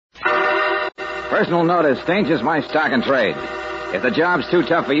Personal notice, Danger's my stock and trade. If the job's too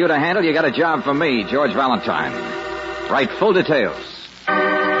tough for you to handle, you got a job for me, George Valentine. Write full details.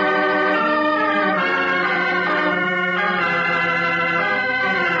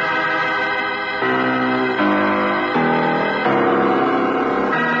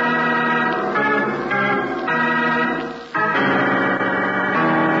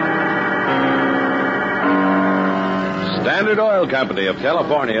 Standard Oil Company of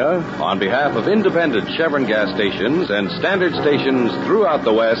California, on behalf of independent Chevron gas stations and standard stations throughout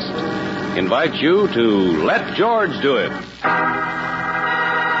the West, invites you to Let George Do It.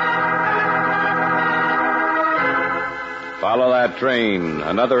 Follow that train,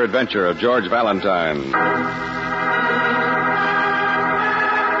 another adventure of George Valentine.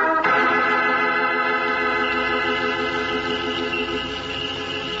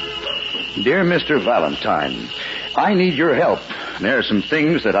 Dear Mr. Valentine, I need your help. There are some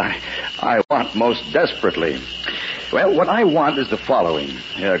things that I want most desperately. Well, what I want is the following.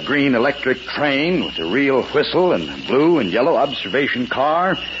 A green electric train with a real whistle and a blue and yellow observation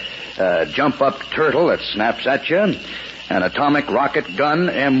car, a jump-up turtle that snaps at you, an atomic rocket gun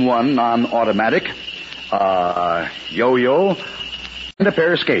M1 non-automatic, a yo-yo, and a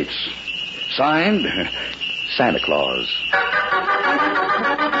pair of skates. Signed, Santa Claus.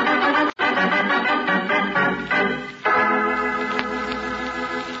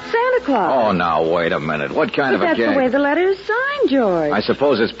 Claus. Oh, now, wait a minute. What kind of a That's gag? the way the letter is signed, George. I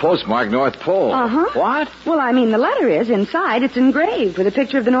suppose it's postmarked North Pole. Uh-huh. What? Well, I mean, the letter is. Inside, it's engraved with a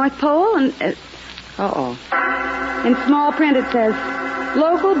picture of the North Pole and... Uh-oh. In small print, it says,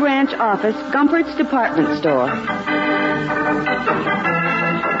 Local Branch Office, Gumpert's Department Store.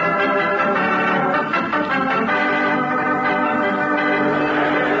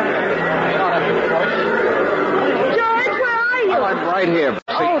 Right here.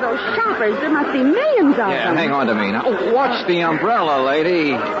 Oh, those shoppers. There must be millions of them. Yeah, hang on to me now. Oh, watch the umbrella,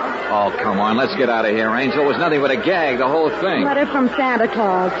 lady. Oh, come on. Let's get out of here, Angel. It was nothing but a gag, the whole thing. Letter from Santa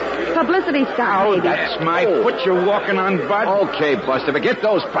Claus. Publicity stunt, baby. That's my foot you're walking on, Bud. Okay, Buster, but get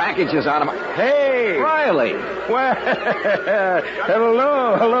those packages out of my... Hey! Riley. Well,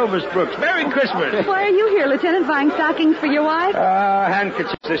 hello, Miss Brooks. Merry Christmas. Why are you here, Lieutenant, buying stockings for your wife?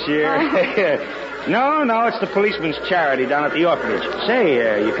 Handkerchiefs this year. No, it's the policeman's charity down at the orphanage.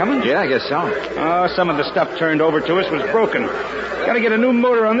 Say, you coming? Yeah, I guess so. Oh, some of the stuff turned over to us was broken. Got to get a new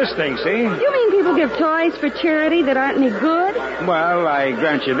motor on this thing, see? You mean people give toys for charity that aren't any good? Well, I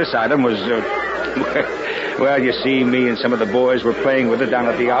grant you this item was, well, you see, me and some of the boys were playing with it down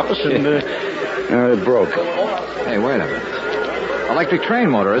at the office, and it broke. Hey, wait a minute. Electric train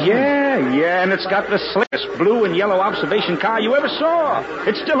motor, isn't it? Yeah, and it's got the slickest blue and yellow observation car you ever saw.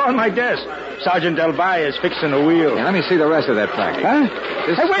 It's still on my desk. Sergeant Del Valle is fixing the wheel. Yeah, let me see the rest of that package. Huh?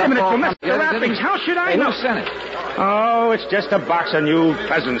 This Hey, wait a minute, stuff you messed all the together, wrappings. didn't you? How should I Hey, know? who sent it? Oh, it's just a box of new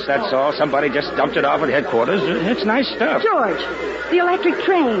presents, that's all. Somebody just dumped it off at headquarters. It's nice stuff. George, the electric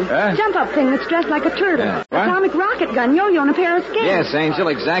train. Huh? Jump-up thing that's dressed like a turtle. Yeah. What? Atomic rocket gun, yo-yo, and a pair of skates. Yes, Angel,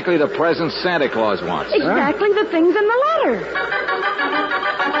 exactly the present Santa Claus wants. Exactly the things in the letter.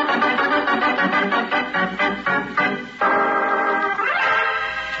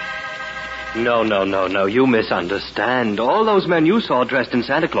 No. You misunderstand. All those men you saw dressed in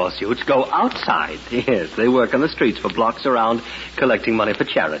Santa Claus suits go outside. Yes, they work on the streets for blocks around collecting money for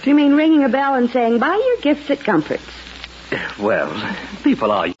charity. You mean ringing a bell and saying, buy your gifts at Comfort's? Well,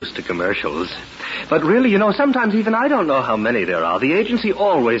 people are used to commercials. But really, sometimes even I don't know how many there are. The agency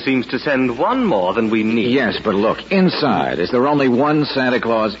always seems to send one more than we need. Yes, but look, inside. Is there only one Santa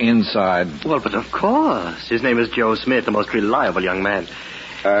Claus inside? Well, but of course. His name is Joe Smith, the most reliable young man.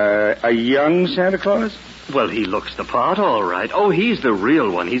 A young Santa Claus? Well, he looks the part, all right. Oh, he's the real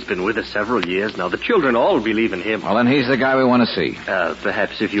one. He's been with us several years now. The children all believe in him. Well, then he's the guy we want to see.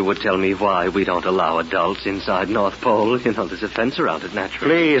 Perhaps if you would tell me why we don't allow adults inside North Pole. There's a fence around it,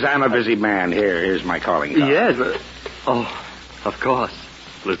 naturally. Please, I'm a busy man. Here's my calling card. Yes, but... Oh, of course,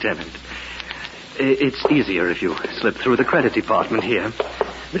 Lieutenant. It's easier if you slip through the credit department here.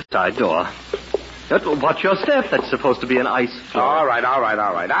 This side door. Watch your step. That's supposed to be an ice floor. All right.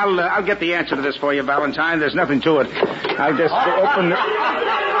 I'll get the answer to this for you, Valentine. There's nothing to it. I'll just open the...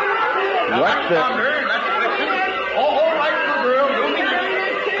 What the...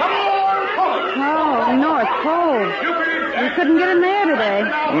 Oh, North Pole. We couldn't get in there today.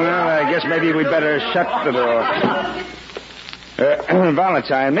 Well, I guess maybe we'd better shut the door.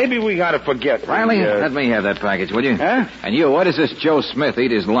 Valentine, maybe we got to forget. Riley, let me have that package, will you? Huh? And you, where does this Joe Smith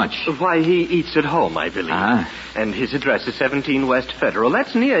eat his lunch? Why, he eats at home, I believe. Uh-huh. And his address is 17 West Federal.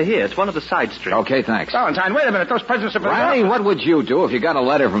 That's near here. It's one of the side streets. Okay, thanks. Valentine, wait a minute. Those presents are... Riley, what would you do if you got a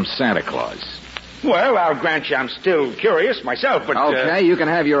letter from Santa Claus? Well, I'll grant you I'm still curious myself, but... Okay, you can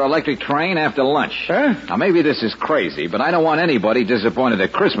have your electric train after lunch. Huh? Now, maybe this is crazy, but I don't want anybody disappointed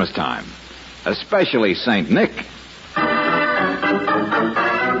at Christmas time. Especially St. Nick.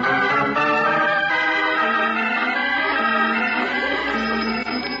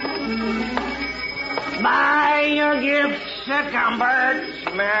 Buy your gifts at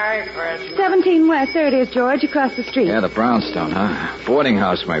Gumbert's. Merry Christmas. 17 West. There it is, George, across the street. Yeah, the brownstone, huh? Boarding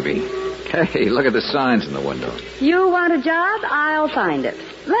house, maybe. Hey, look at the signs in the window. You want a job? I'll find it.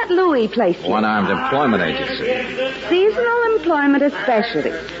 Let Louis place you. One-armed employment agency. Seasonal employment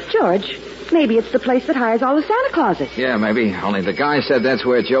especially. George, maybe it's the place that hires all the Santa Clauses. Yeah, maybe. Only the guy said that's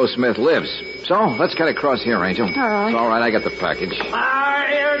where Joe Smith lives. So, let's get across here, Angel. All right. It's all right, I got the package.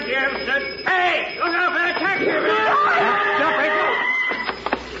 Buy your gifts at... Hey, look out for that taxi. Jump,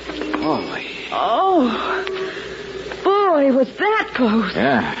 Angel. Holy. Oh. Boy, was that close.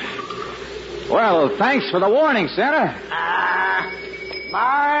 Yeah. Well, thanks for the warning, Santa.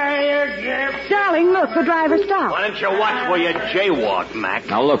 Buy your gifts. Darling, look, the driver stopped. Why don't you watch where you jaywalk, Mac?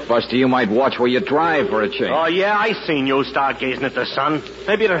 Now, look, Buster, you might watch where you drive for a change. Oh, yeah, I seen you stargazing at the sun.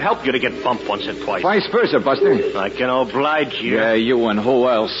 Maybe it'll help you to get bumped once or twice. Vice versa, Buster. I can oblige you. Yeah, you and who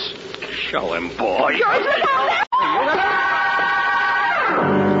else? Show him, boy. George, look out!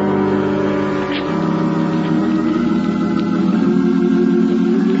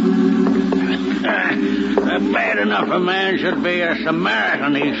 Bad enough a man should be a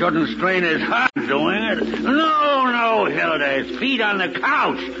Samaritan. He shouldn't strain his heart doing it. No, Hilda. His feet on the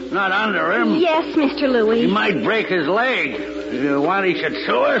couch, not under him. Yes, Mr. Louis. He might break his leg. You want he should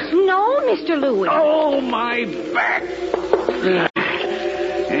sue us? No, Mr. Louis. Oh, my back. Yeah,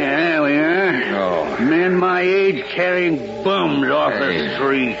 there we are. Oh. Men my age carrying bums off the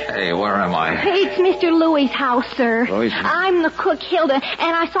street. Hey, where am I? It's Mr. Louis' house, sir. Louis'? I'm the cook, Hilda,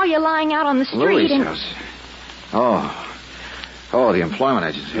 and I saw you lying out on the street. Louis' and... house. Oh, the employment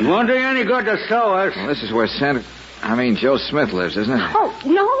agency. It won't do you any good to sue us. Well, this is where Joe Smith lives, isn't it? Oh,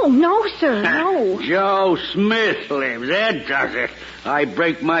 no, sir, no. Joe Smith lives. That does it. I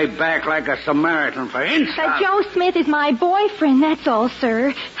break my back like a Samaritan for insult. Joe Smith is my boyfriend, that's all,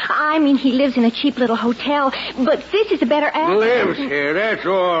 sir. I mean, he lives in a cheap little hotel, but this is a better address. Lives here. That's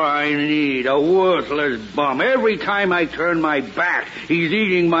all I need. A worthless bum. Every time I turn my back, he's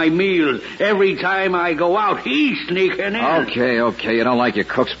eating my meals. Every time I go out, he's sneaking in. Okay. You don't like your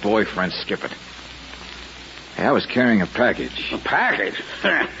cook's boyfriend. Skip it. Hey, I was carrying a package. A package?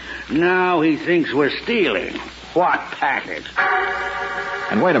 Now he thinks we're stealing. What package?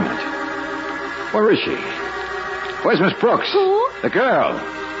 And wait a minute. Where is she? Where's Miss Brooks? Who? The girl.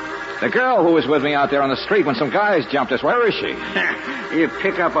 The girl who was with me out there on the street when some guys jumped us. Where is she? You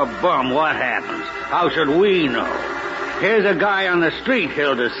pick up a bum, what happens? How should we know? Here's a guy on the street,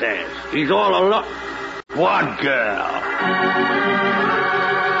 Hilda says. He's all alone. What girl?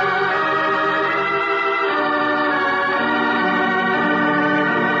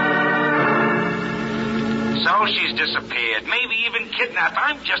 So she's disappeared, maybe even kidnapped.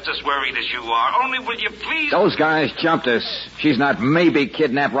 I'm just as worried as you are. Only will you please... Those guys jumped us. She's not maybe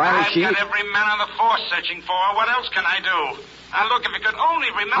kidnapped, Riley. I've got every man on the force searching for her. What else can I do? Now, look, if you could only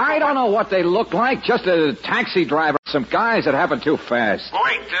remember... I don't know what they look like. Just a taxi driver. Some guys that happened too fast.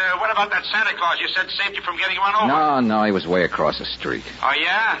 Wait, what about that Santa Claus? You said saved you from getting run over. No, he was way across the street. Oh,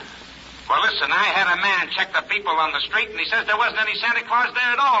 yeah? Well, listen, I had a man check the people on the street, and he says there wasn't any Santa Claus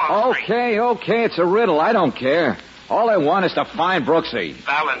there at all on the street. Okay, it's a riddle. I don't care. All I want is to find Brooksy.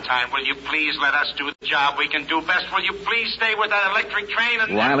 Valentine, will you please let us do the job we can do best? Will you please stay with that electric train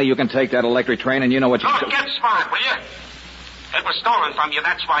and... Riley, you can take that electric train, and you know what you... Look, get smart, will you? It was stolen from you.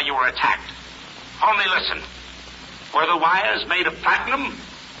 That's why you were attacked. Only listen. Were the wires made of platinum?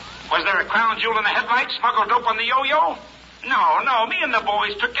 Was there a crown jewel in the headlight smuggled dope on the yo-yo? No. Me and the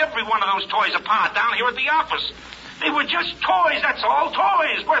boys took every one of those toys apart down here at the office. They were just toys, that's all.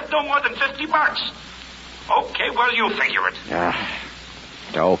 Toys worth no more than $50. Okay, well, you figure it.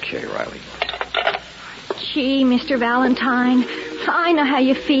 Okay, Riley. Gee, Mr. Valentine, I know how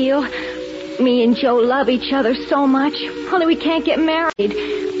you feel. Me and Joe love each other so much, only we can't get married.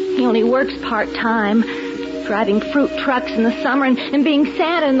 He only works part-time, driving fruit trucks in the summer and being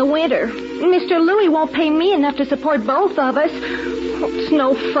Santa in the winter. Mr. Louis won't pay me enough to support both of us. It's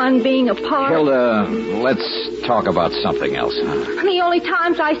no fun being apart. Hilda, let's talk about something else, huh? The only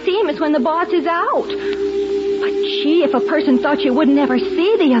times I see him is when the boss is out. But gee, if a person thought you would never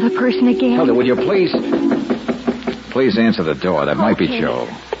see the other person again. Hilda, would you please answer the door? That might be Joe.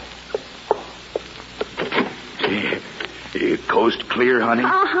 Coast clear, honey?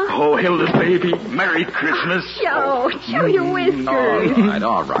 Uh-huh. Oh, Hilda, baby, Merry Christmas. Joe, your whiskers.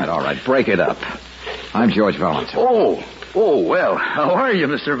 All right. Break it up. I'm George Valentine. Well, how are you,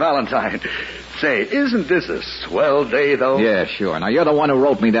 Mr. Valentine? Say, isn't this a swell day, though? Yeah, sure. Now, you're the one who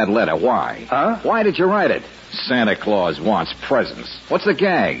wrote me that letter. Why? Huh? Why did you write it? Santa Claus wants presents. What's the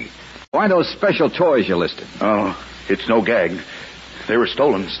gag? Why those special toys you listed? Oh, it's no gag. They were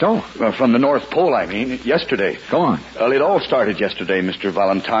stolen. Stolen? From the North Pole, I mean, yesterday. Go on. Well, it all started yesterday, Mr.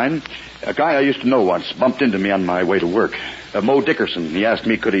 Valentine. A guy I used to know once bumped into me on my way to work. Mo Dickerson. He asked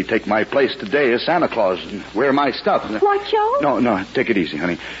me could he take my place today as Santa Claus and wear my stuff. What, Joe? No, take it easy,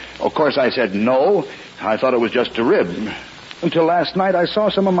 honey. Of course, I said no. I thought it was just a rib. Until last night, I saw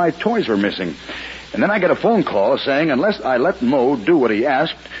some of my toys were missing. And then I get a phone call saying unless I let Mo do what he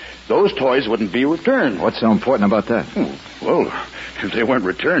asked, those toys wouldn't be returned. What's so important about that? Well, if they weren't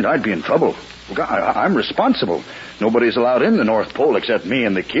returned, I'd be in trouble. I'm responsible. Nobody's allowed in the North Pole except me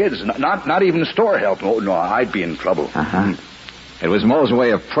and the kids. Not even store help. Oh, no, I'd be in trouble. Uh-huh. It was Mo's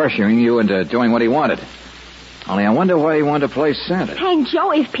way of pressuring you into doing what he wanted. Only I wonder why he wanted to play Santa. Hey,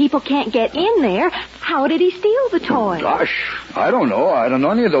 Joe, if people can't get in there, how did he steal the toys? Gosh, I don't know. I don't know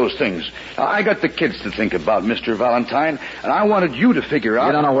any of those things. I got the kids to think about, Mr. Valentine, and I wanted you to figure out...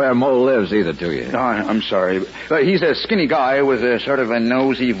 You don't know where Mo lives either, do you? No, I'm sorry. He's a skinny guy with a sort of a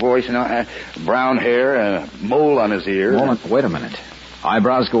nosy voice, brown hair, and a mole on his ear. Wait a minute.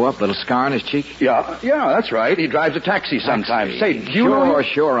 Eyebrows go up, little scar on his cheek? Yeah, that's right. He drives a taxi sometimes. Say, do you know him?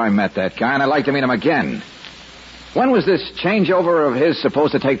 Sure, I met that guy, and I'd like to meet him again. When was this changeover of his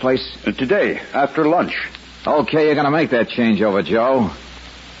supposed to take place? Today, after lunch. Okay, you're going to make that changeover, Joe.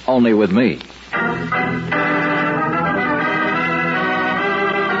 Only with me.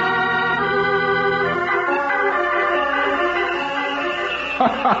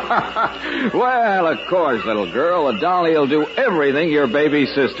 Well, of course, little girl. The dolly will do everything your baby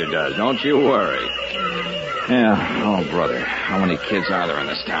sister does. Don't you worry. Yeah. Oh, brother. How many kids are there in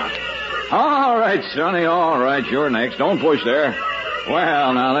this town? All right, Sonny. All right. You're next. Don't push there.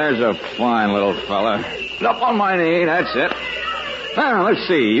 Well, now, there's a fine little fella. Up on my knee. That's it. Now, let's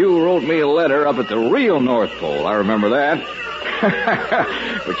see. You wrote me a letter up at the real North Pole. I remember that.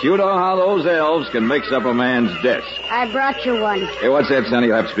 But you know how those elves can mix up a man's desk. I brought you one. Hey, what's that, Sonny?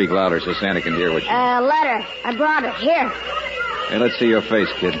 You'll have to speak louder so Santa can hear what you... Letter. I brought it. Here. Hey, let's see your face,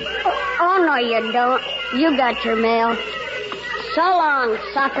 kid. Oh, no, you don't. You got your mail. So long,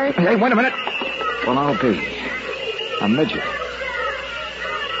 sucker. Hey, wait a minute. Well, I'll be a midget.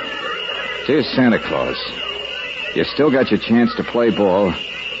 Dear Santa Claus, you still got your chance to play ball,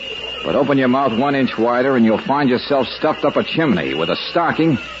 but open your mouth 1 inch wider and you'll find yourself stuffed up a chimney with a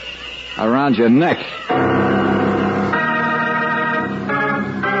stocking around your neck.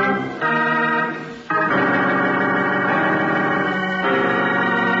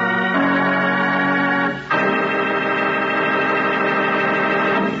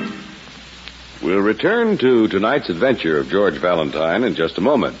 We'll return to tonight's adventure of George Valentine in just a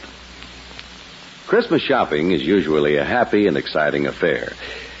moment. Christmas shopping is usually a happy and exciting affair.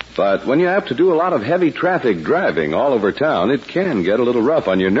 But when you have to do a lot of heavy traffic driving all over town, it can get a little rough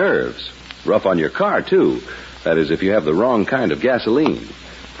on your nerves. Rough on your car, too. That is, if you have the wrong kind of gasoline.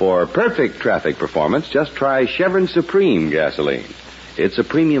 For perfect traffic performance, just try Chevron Supreme gasoline. It's a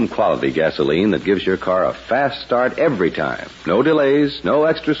premium quality gasoline that gives your car a fast start every time. No delays, no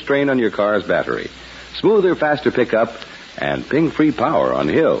extra strain on your car's battery. Smoother, faster pickup, and ping-free power on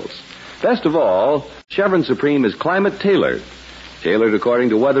hills. Best of all, Chevron Supreme is climate-tailored. Tailored according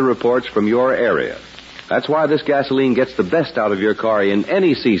to weather reports from your area. That's why this gasoline gets the best out of your car in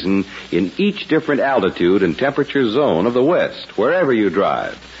any season, in each different altitude and temperature zone of the West, wherever you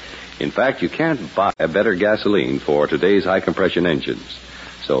drive. In fact, you can't buy a better gasoline for today's high-compression engines.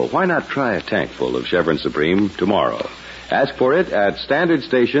 So why not try a tank full of Chevron Supreme tomorrow? Ask for it at standard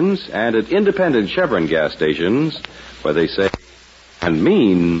stations and at independent Chevron gas stations, where they say and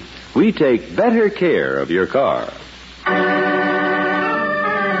mean we take better care of your car.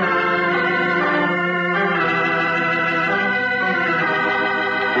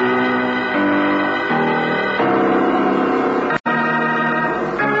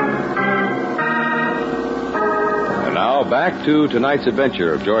 Back to tonight's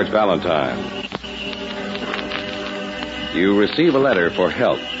adventure of George Valentine. You receive a letter for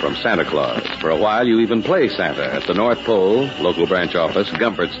help from Santa Claus. For a while, you even play Santa at the North Pole, local branch office,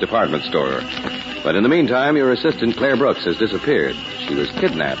 Gumpert's department store. But in the meantime, your assistant, Claire Brooks, has disappeared. She was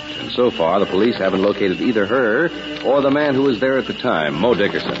kidnapped, and so far, the police haven't located either her or the man who was there at the time, Mo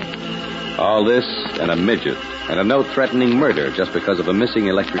Dickerson. All this and a midget and a note threatening murder just because of a missing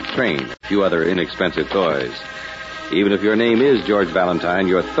electric train, a few other inexpensive toys. Even if your name is George Valentine,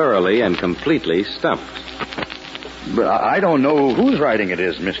 you're thoroughly and completely stumped. But I don't know whose writing it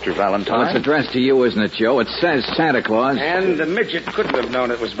is, Mr. Valentine. Well, it's addressed to you, isn't it, Joe? It says Santa Claus. And the midget couldn't have known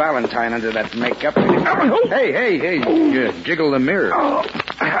it was Valentine under that makeup. Hey. You jiggle the mirror.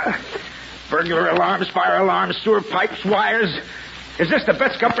 Burglar alarms, fire alarms, sewer pipes, wires. Is this the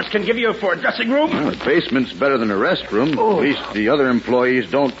best Gumpers can give you for a dressing room? Well, the basement's better than a restroom. At least the other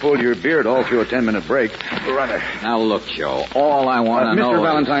employees don't pull your beard all through a 10-minute break. Brother. Now, look, Joe, all I want to know Mr. is...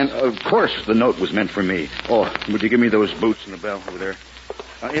 Valentine, of course the note was meant for me. Oh, would you give me those boots and the bell over there?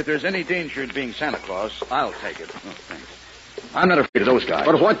 If there's any danger in being Santa Claus, I'll take it. Oh, thanks. I'm not afraid of those guys.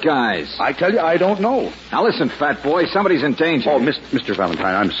 But what guys? I tell you, I don't know. Now, listen, fat boy, somebody's in danger. Oh, Mr.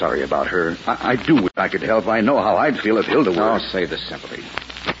 Valentine, I'm sorry about her. I do wish I could help. I know how I'd feel if Hilda were... Oh, save the sympathy.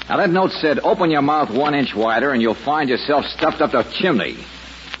 Now, that note said, open your mouth 1 inch wider and you'll find yourself stuffed up the chimney.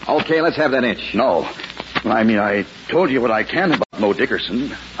 Okay, let's have that inch. No. I mean, I told you what I can about Mo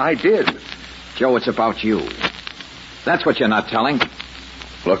Dickerson. I did. Joe, it's about you. That's what you're not telling.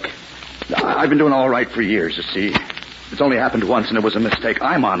 Look, I've been doing all right for years, you see. It's only happened once, and it was a mistake.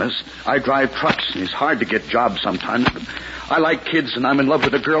 I'm honest. I drive trucks, and it's hard to get jobs sometimes. But I like kids, and I'm in love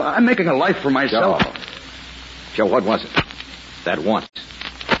with a girl. I'm making a life for myself. Joe, what was it? That once.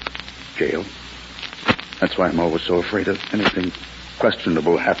 Jail. That's why I'm always so afraid of anything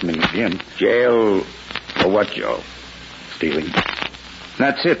questionable happening again. Jail for what, Joe? Stealing.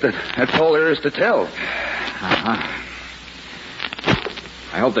 That's it. That's all there is to tell. Uh-huh.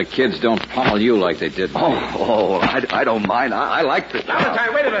 I hope the kids don't pummel you like they did me. I don't mind. I like the...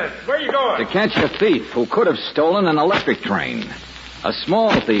 Valentine, wait a minute. Where are you going? To catch a thief who could have stolen an electric train. A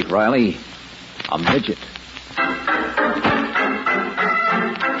small thief, Riley. A midget.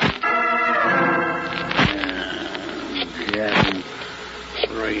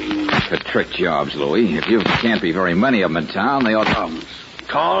 The trick jobs, Louie. If you can't be very many of them in town, they ought to...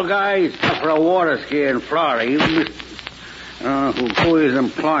 Tall guys for a water ski in Florida. Who is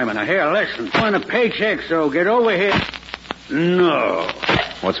employment? Now, here, listen. Want a paycheck, so get over here. No.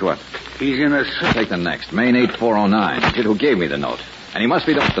 What's what? He's in a... Take the next. Main 8409. The kid who gave me the note. And he must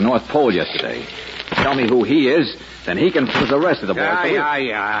be at the North Pole yesterday. Tell me who he is, then he can put the rest of the boys.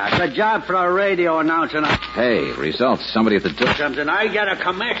 Yeah. It's a job for a radio announcer. Hey, results. Somebody at the door. Something. I get a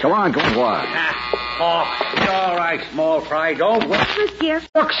commission. Come on, what? It's all right, small fry. Don't worry. Look, dear.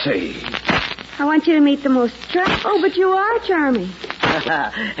 Brooksy. I want you to meet the most... Oh, but you are charming.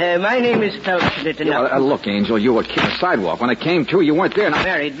 My name is Felton. Look, Angel, you were on the sidewalk. When I came to, you weren't there. Now...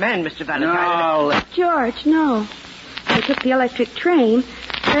 Married man, Mr. Valentine. No. George, no. I took the electric train.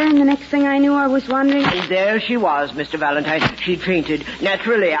 And the next thing I knew, I was wondering... And there she was, Mr. Valentine. She'd fainted.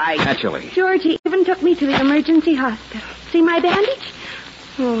 Naturally. George, he even took me to the emergency hospital. See my bandage?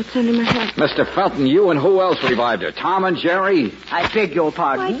 Oh, it's under my hat. Mr. Felton, you and who else revived her? Tom and Jerry? I beg your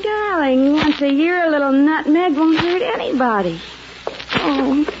pardon. My darling, once a year a little nutmeg won't hurt anybody.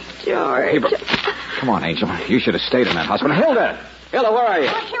 Oh, George. Hey, come on, Angel. You should have stayed in that hospital. Hilda, where are you?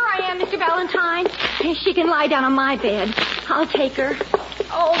 Oh, here I am, Mr. Valentine. She can lie down on my bed. I'll take her.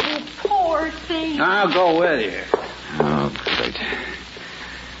 Oh, you poor thing. I'll go with you. Oh, great.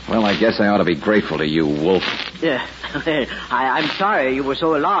 Well, I guess I ought to be grateful to you, Wolf. I'm sorry you were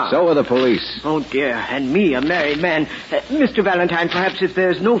so alarmed. So were the police. Oh, dear. And me, a married man. Mr. Valentine, perhaps if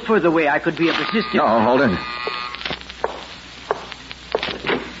there's no further way I could be of assistance. No, hold it.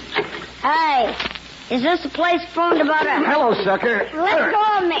 Hey, is this the place phoned about a... Hello, sucker. Let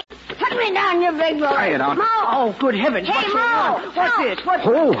go of me. Put me down, you big boy. Lay it down. Mo! Oh, good heavens. Hey, What's Mo! going on? What's Mo! this?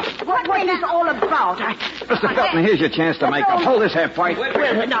 What is this all about? Mr. Felton, here's your chance to make up. Hold this half fight. Put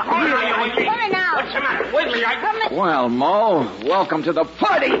me down. What's the matter? Wiggly, Well, Mo, welcome to the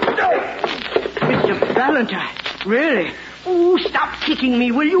party. Mr. Valentine, really? Oh, stop kicking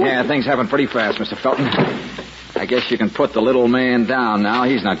me, will you? Yeah, things happen pretty fast, Mr. Felton. I guess you can put the little man down now.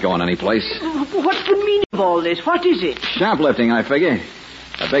 He's not going anyplace. What's the meaning of all this? What is it? Shoplifting, I figure.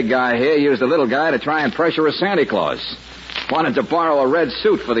 The big guy here used the little guy to try and pressure a Santa Claus. Wanted to borrow a red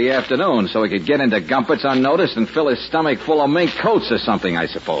suit for the afternoon so he could get into Gumpert's unnoticed and fill his stomach full of mink coats or something, I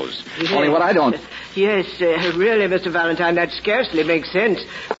suppose. Yes. Only what I don't... Yes, really, Mr. Valentine, that scarcely makes sense.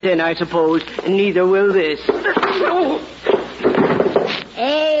 Then I suppose neither will this.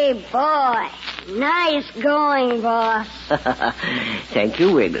 Hey, boy. Nice going, boss. Thank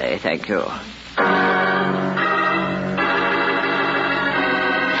you, Wiggly. Thank you.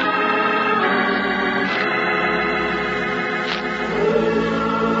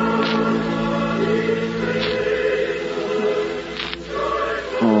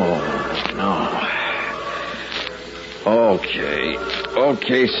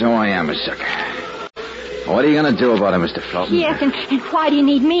 Okay, so I am a sucker. What are you going to do about it, Mr. Felton? Yes, and why do you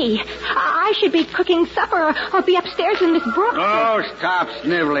need me? I should be cooking supper or be up upstairs in Miss Brooks. Oh, stop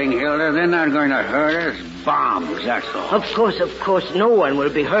sniveling, Hilda. They're not going to hurt us. Bombs, that's all. Of course, no one will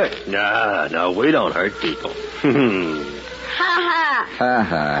be hurt. No, we don't hurt people. Ha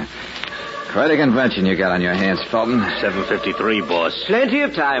Ha. Quite a convention you got on your hands, Felton. 7:53, boss. Plenty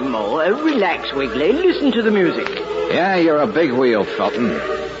of time, Mo. Relax, Wiggly. Listen to the music. Yeah, you're a big wheel, Felton.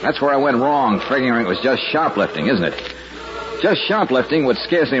 That's where I went wrong, figuring it was just shoplifting, isn't it? Just shoplifting would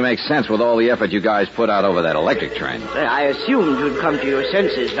scarcely make sense with all the effort you guys put out over that electric train. I assumed you'd come to your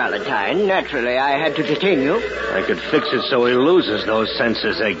senses, Valentine. Naturally, I had to detain you. I could fix it so he loses those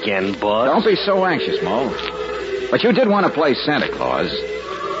senses again, boss. Don't be so anxious, Mo. But you did want to play Santa Claus.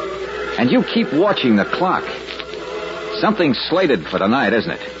 And you keep watching the clock. Something's slated for tonight,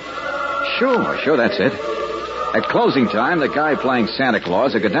 isn't it? Sure, that's it. At closing time, the guy playing Santa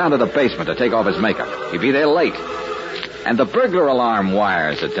Claus will go down to the basement to take off his makeup. He'll be there late. And the burglar alarm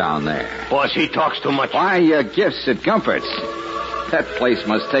wires are down there. Boss, he talks too much. Why, your gifts at Gumpert's. That place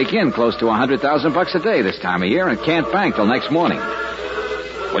must take in close to $100,000 a day this time of year and can't bank till next morning.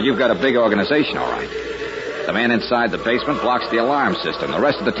 Well, you've got a big organization, all right. The man inside the basement blocks the alarm system. The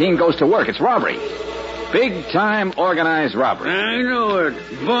rest of the team goes to work. It's robbery. Big-time organized robbery. I know it.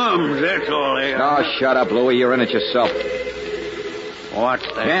 Bums, that's all they are. Oh, shut up, Louie. You're in it yourself. What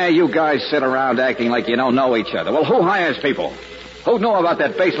the... Yeah, you guys sit around acting like you don't know each other. Well, who hires people? Who knew about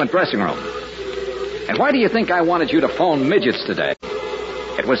that basement dressing room? And why do you think I wanted you to phone midgets today?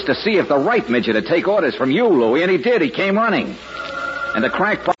 It was to see if the right midget would take orders from you, Louie, and he did. He came running. And the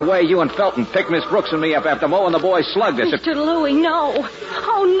crackpot way you and Felton picked Miss Brooks and me up after Mo and the boys slugged us. Mr. Louie, no.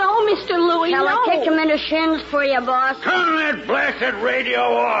 Oh, no, Mr. Louie, Shall no. I kick him in the shins for you, boss? Turn that blasted radio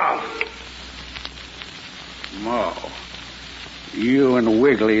off. Mo, you and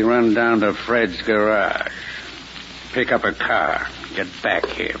Wiggly run down to Fred's garage. Pick up a car. Get back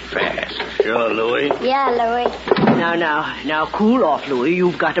here fast. Sure, Louie. Yeah, Louie. Now, cool off, Louie.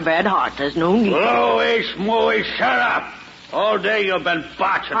 You've got a bad heart. There's no need. Louie, Smooey, shut up. All day you've been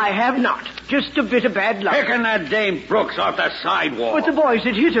botching. I have not. Just a bit of bad luck. Picking that Dame Brooks off the sidewalk. But the boys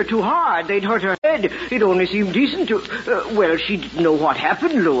had hit her too hard. They'd hurt her head. It only seemed decent to... well, she didn't know what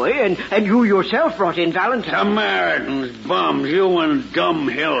happened, Louie, and you yourself brought in Valentine. Samaritans, bums, you and dumb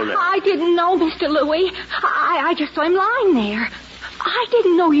Hilda. I didn't know, Mr. Louie. I just saw him lying there. I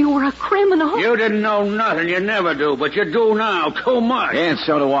didn't know you were a criminal. You didn't know nothing. You never do, but you do now. Too much. Yeah, and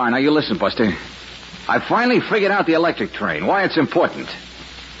so do I. Now, you listen, Buster. I finally figured out the electric train, why it's important.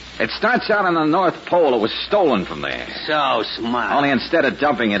 It starts out on the North Pole. It was stolen from there. So smart. Only instead of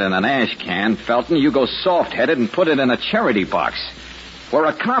dumping it in an ash can, Felton, you go soft-headed and put it in a charity box, where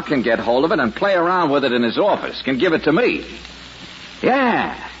a cop can get hold of it and play around with it in his office, can give it to me.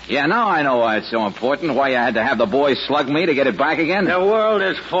 Yeah, now I know why it's so important, why you had to have the boys slug me to get it back again. The world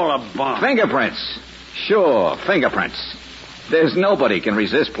is full of bums. Fingerprints. Sure, fingerprints. There's nobody can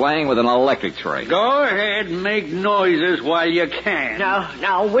resist playing with an electric train. Go ahead and make noises while you can.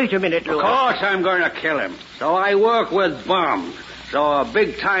 Now, wait a minute, Louie. Of course I'm going to kill him. So I work with bums. So a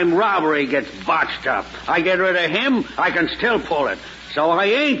big-time robbery gets botched up. I get rid of him, I can still pull it. So I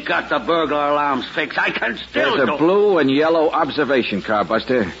ain't got the burglar alarms fixed. I can still There's a blue and yellow observation car,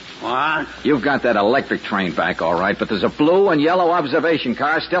 Buster. What? You've got that electric train back, all right, but there's a blue and yellow observation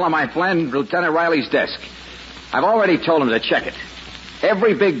car still on my friend Lieutenant Riley's desk. I've already told him to check it.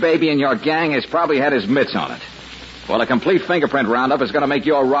 Every big baby in your gang has probably had his mitts on it. Well, a complete fingerprint roundup is going to make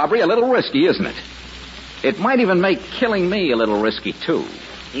your robbery a little risky, isn't it? It might even make killing me a little risky, too.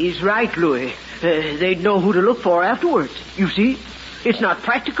 He's right, Louie. They'd know who to look for afterwards. You see? It's not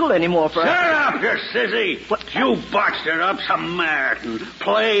practical anymore for us. Shut up, you sissy. What? You botched it up, Samaritan.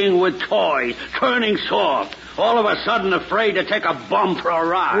 Playing with toys, turning soft. All of a sudden afraid to take a bum for a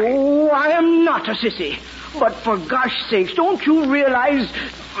ride. Oh, I am not a sissy. But for gosh sakes, don't you realize...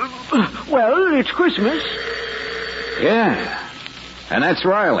 well, it's Christmas. Yeah, and that's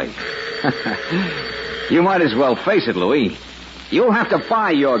Riley. You might as well face it, Louie. You'll have to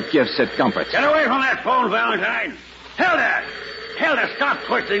buy your gifts at Gumpert's. Get away from that phone, Valentine. Hilda, stop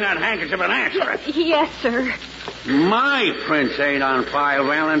twisting that handkerchief and answer it. Yes, sir. My prints ain't on file,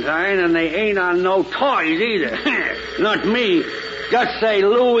 Valentine, and they ain't on no toys either. Not me. Just say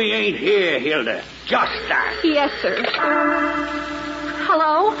Louie ain't here, Hilda. Just that. Yes, sir.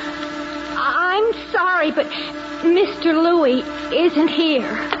 Hello? I'm sorry, but Mr. Louie isn't here.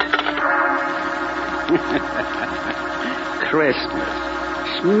 Christmas.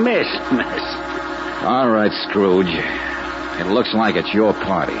 All right, Scrooge. It looks like it's your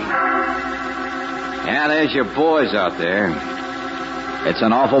party. Yeah, there's your boys out there. It's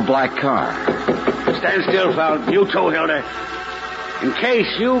an awful black car. Stand still, Val. You too, Hilda. In case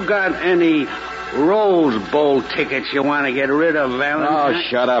you got any Rose Bowl tickets you want to get rid of, Valentine? Oh,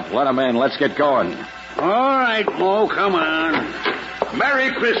 shut up. Let him in. Let's get going. All right, Mo, come on.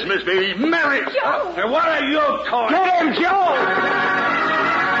 Merry Christmas, baby. Merry... Joe! What are you talking? Get him, Joe!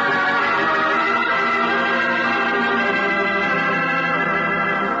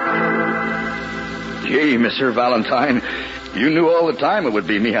 Gee, Mr. Valentine, you knew all the time it would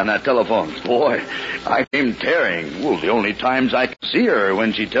be me on that telephone. Boy, I came tearing. Well, the only times I can see her are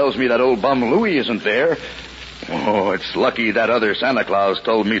when she tells me that old bum Louie isn't there. Oh, it's lucky that other Santa Claus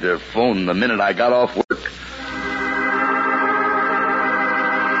told me to phone the minute I got off work.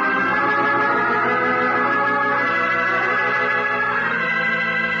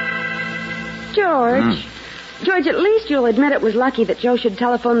 George. George, at least you'll admit it was lucky that Joe should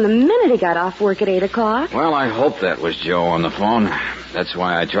telephone the minute he got off work at 8 o'clock. Well, I hope that was Joe on the phone. That's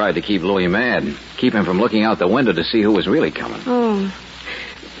why I tried to keep Louie mad. Keep him from looking out the window to see who was really coming. Oh.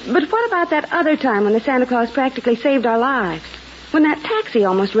 But what about that other time when the Santa Claus practically saved our lives? When that taxi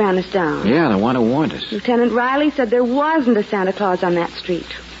almost ran us down. Yeah, the one who warned us. Lieutenant Riley said there wasn't a Santa Claus on that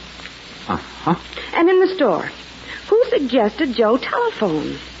street. Uh-huh. And in the store, who suggested Joe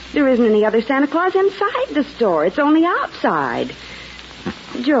telephone? There isn't any other Santa Claus inside the store. It's only outside.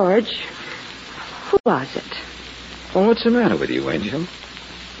 George, who was it? Well, what's the matter with you, Angel?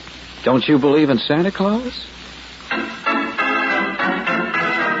 Don't you believe in Santa Claus?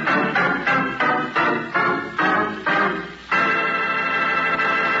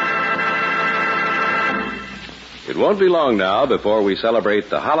 It won't be long now before we celebrate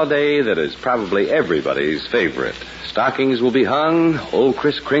the holiday that is probably everybody's favorite. Stockings will be hung, old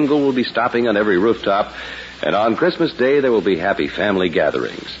Kris Kringle will be stopping on every rooftop, and on Christmas Day there will be happy family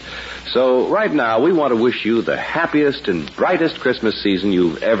gatherings. So right now we want to wish you the happiest and brightest Christmas season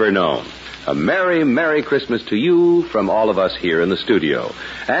you've ever known. A Merry, Merry Christmas to you from all of us here in the studio,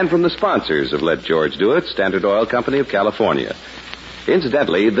 and from the sponsors of Let George Do It, Standard Oil Company of California.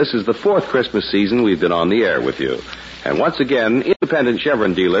 Incidentally, this is the 4th Christmas season we've been on the air with you. And once again, independent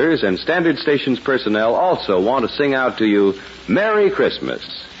Chevron dealers and Standard Stations personnel also want to sing out to you, Merry Christmas.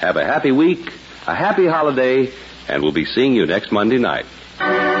 Have a happy week, a happy holiday, and we'll be seeing you next Monday night.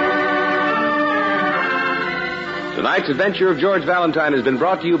 Tonight's adventure of George Valentine has been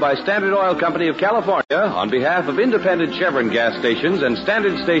brought to you by Standard Oil Company of California on behalf of independent Chevron gas stations and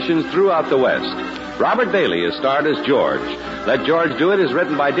Standard stations throughout the West. Robert Bailey is starred as George. Let George Do It is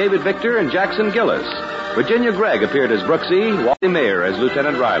written by David Victor and Jackson Gillis. Virginia Gregg appeared as Brooksy, Wally Mayer as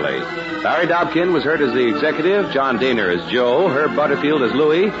Lieutenant Riley. Larry Dobkin was heard as the executive, John Daner as Joe, Herb Butterfield as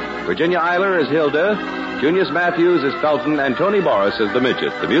Louie, Virginia Eiler as Hilda, Junius Matthews as Felton, and Tony Boris as the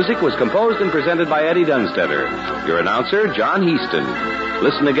Midget. The music was composed and presented by Eddie Dunstetter. Your announcer, John Heaston.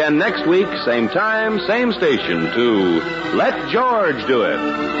 Listen again next week, same time, same station, to Let George Do It.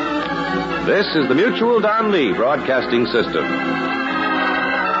 This is the Mutual Don Lee Broadcasting System.